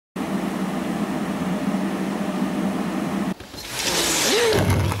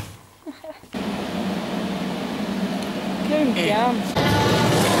Spent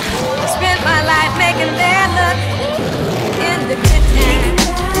my life making their look in the good times.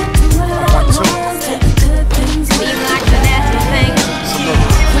 Seem like the natural thing.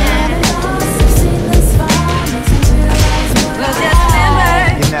 Well, just remember,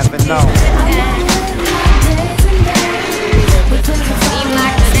 you never know. Seem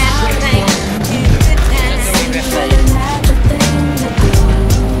like the natural thing.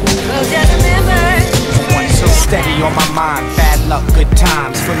 Well, just remember. Steady on my mind, bad luck, good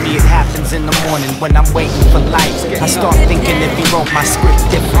times. For me it happens in the morning when I'm waiting for light. I start thinking if he wrote my script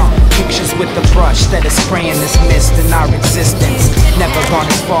different. Pictures with the brush that is spraying this mist in our existence. Never gone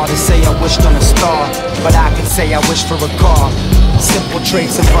as far to say I wished on a star, but I could say I wish for a car. Simple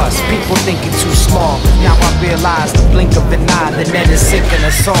traits of us, people thinking too small. Now I realize the blink of an eye, the net is sinking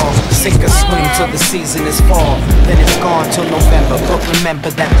us all. Sink or swim till the season is fall. Then it's gone till November, but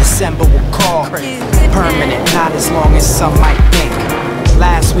remember that December will call. Permanent, not as long as some might think.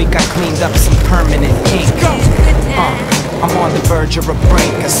 Last week I cleaned up some permanent ink. I'm on the verge of a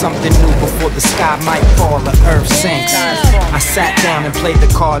break of something new before the sky might fall, the earth sinks. I sat down and played the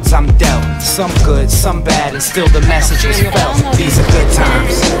cards I'm dealt. Some good, some bad, and still the message was felt. These are good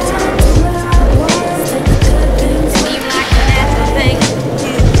times.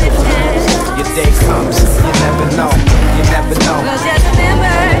 Your day comes, you never know, you never know.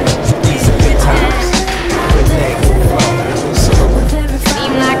 These are good times. Good day,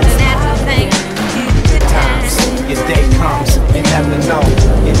 Seem like the natural thing. good times. Your day comes, you never know,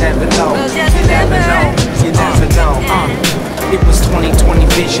 you never know, you never know, you never know. It was 2020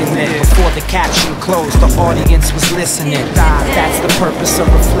 vision then. Before the caption closed, the audience was listening. That's the purpose of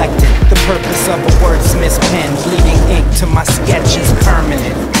reflecting, the purpose of a wordsmith's pen. Bleeding ink to my sketches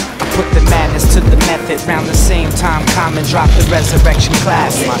permanent. I put the madness to the method. Round the same time Common dropped the Resurrection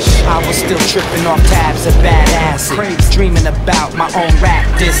Classic. I was still tripping off tabs of bad acid, dreaming about my own rap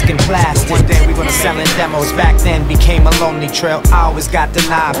disc and plastic. One day we gonna selling demos. Back then became a lonely trail. I always got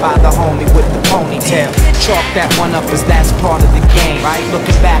denied by the homie with the ponytail. Chalk that one up as that's part of the game, right?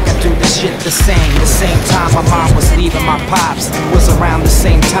 Looking back I do this shit the same. The same time my mom was leaving my pops was around the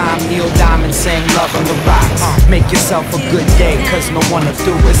same time Neil Diamond sang Love on the Rocks. Make yourself a good day, cause no one will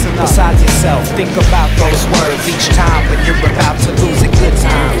do it besides yourself. Think about those words each time when you're about to lose a good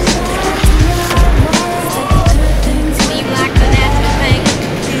time. Seem like the natural thing.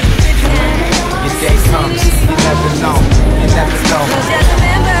 Your day comes, you never know, you never know. Just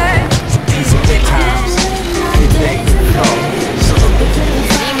remember. These are good times. Your day comes.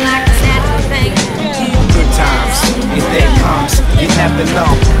 Seem like the natural thing. Good times. Your day comes, you never know,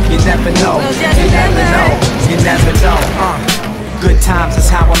 you never know, you never know, you never know. Good times is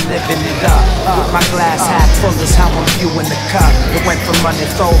how I'm living it up. With my glass half full is how I'm viewing the cup. It went from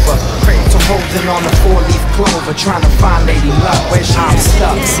runneth over to holding on a 4-leaf clover, trying to find Lady Luck. Where I'm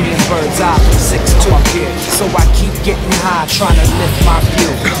stuck, seeing bird's eye from 6 to up here. So I keep getting high, trying to lift my view.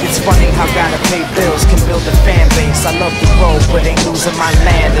 It's funny how gotta pay bills can build a fan base. I love the road, but ain't losing my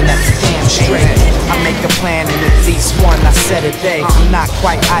land, and that's damn straight. I make a plan and at least one I set a day. I'm not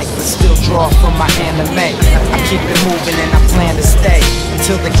quite Ike, but still draw from my anime. I keep it moving and I plan to stay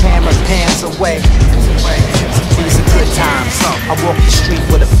until the camera pans away. These are good times. I walk the street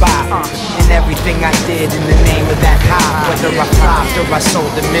with a bop, and everything I did in the name of that high. Whether I flopped or I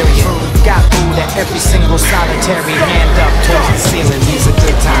sold a million, got booed at every single solitary hand up towards the ceiling. These are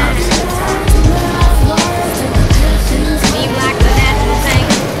good times. Seem like the natural thing.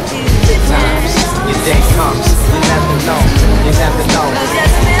 Good times. Your day comes, you never know, you never know.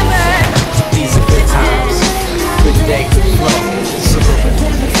 Just remember. These are good times. Good day, good flow.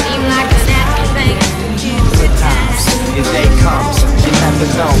 Seem like the natural thing. Good times. Your day comes, you never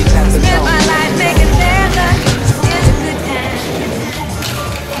know, you never know. Spent my life making their luck in a good time.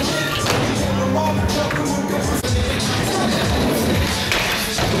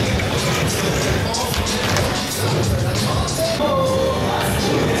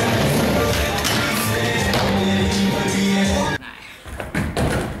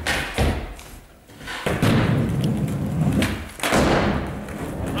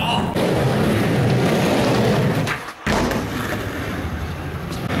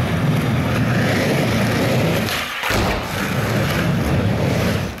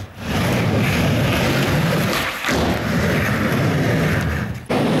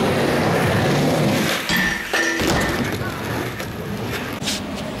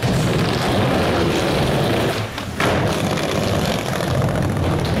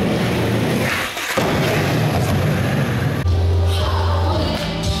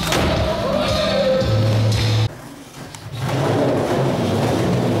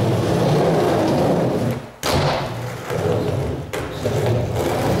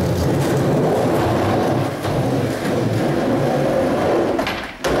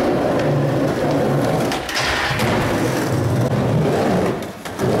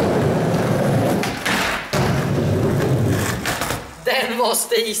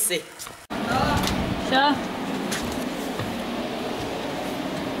 Stacy. Tja.